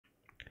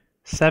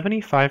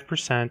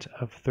75%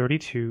 of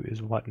 32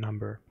 is what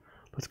number?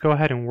 Let's go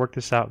ahead and work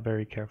this out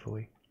very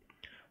carefully.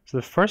 So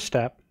the first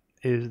step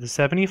is the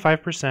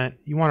 75%,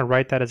 you want to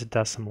write that as a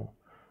decimal.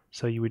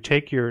 So you would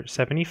take your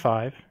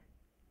 75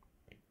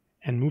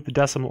 and move the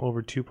decimal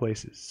over 2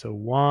 places. So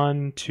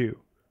 1, 2.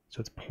 So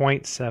it's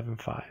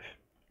 0.75.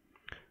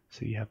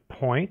 So you have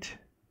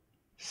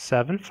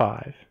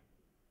 0.75.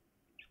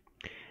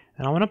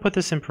 And I want to put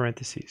this in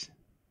parentheses.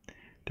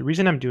 The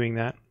reason I'm doing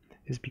that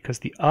is because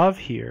the of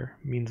here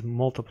means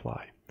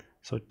multiply.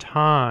 So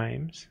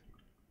times,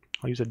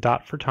 I'll use a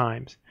dot for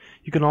times.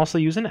 You can also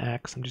use an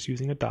X, I'm just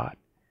using a dot.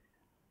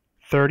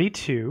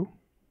 32,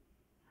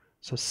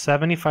 so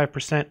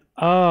 75%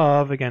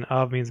 of, again,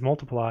 of means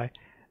multiply.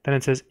 Then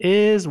it says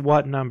is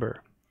what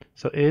number?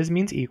 So is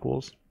means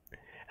equals.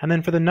 And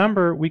then for the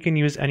number, we can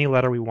use any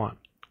letter we want.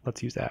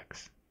 Let's use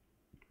X.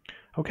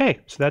 Okay,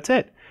 so that's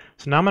it.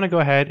 So now I'm going to go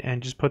ahead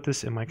and just put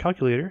this in my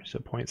calculator. So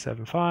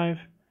 0.75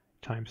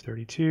 times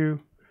 32.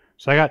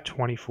 So I got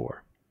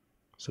 24.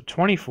 So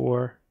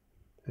 24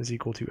 is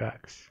equal to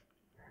X.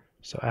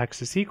 So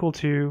X is equal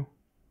to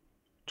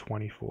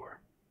 24.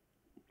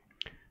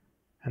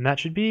 And that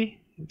should be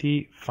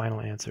the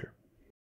final answer.